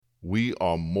We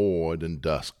are more than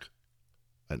dusk.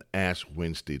 An Ash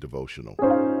Wednesday devotional.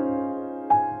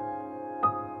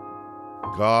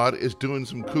 God is doing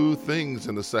some cool things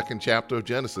in the second chapter of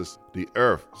Genesis. The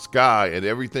earth, sky, and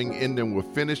everything in them were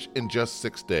finished in just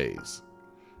 6 days.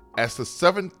 As the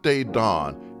seventh day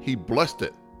dawned, he blessed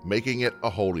it, making it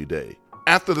a holy day.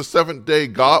 After the seventh day,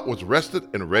 God was rested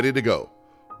and ready to go.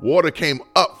 Water came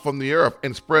up from the earth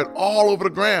and spread all over the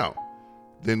ground.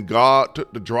 Then God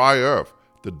took the dry earth,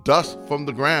 the dust from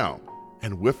the ground,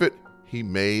 and with it he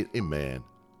made a man.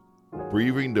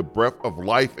 Breathing the breath of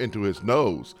life into his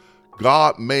nose,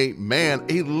 God made man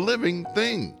a living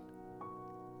thing.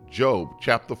 Job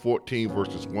chapter 14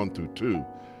 verses 1 through 2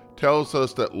 tells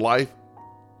us that life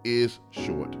is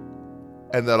short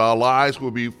and that our lives will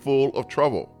be full of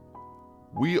trouble.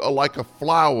 We are like a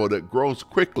flower that grows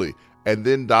quickly and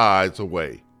then dies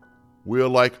away. We are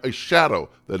like a shadow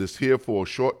that is here for a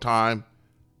short time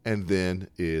and then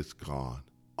is gone.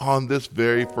 On this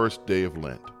very first day of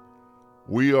Lent,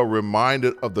 we are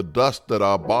reminded of the dust that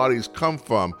our bodies come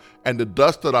from and the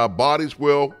dust that our bodies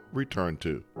will return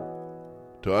to.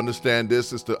 To understand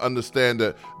this is to understand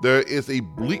that there is a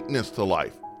bleakness to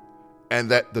life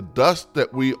and that the dust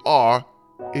that we are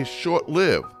is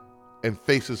short-lived and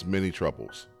faces many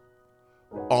troubles.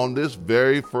 On this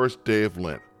very first day of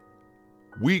Lent,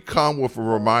 we come with a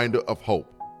reminder of hope.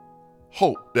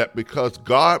 Hope that because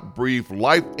God breathed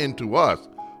life into us,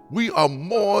 we are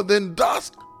more than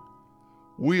dust.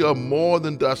 We are more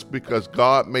than dust because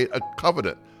God made a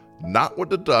covenant, not with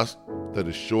the dust that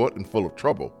is short and full of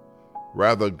trouble.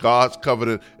 Rather, God's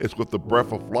covenant is with the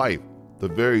breath of life, the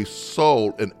very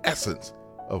soul and essence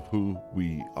of who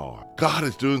we are. God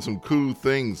is doing some cool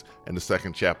things in the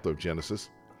second chapter of Genesis.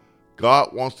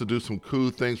 God wants to do some cool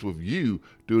things with you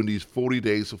during these 40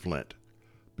 days of Lent.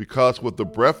 Because with the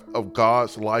breath of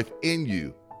God's life in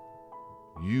you,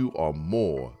 you are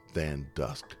more than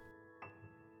dust.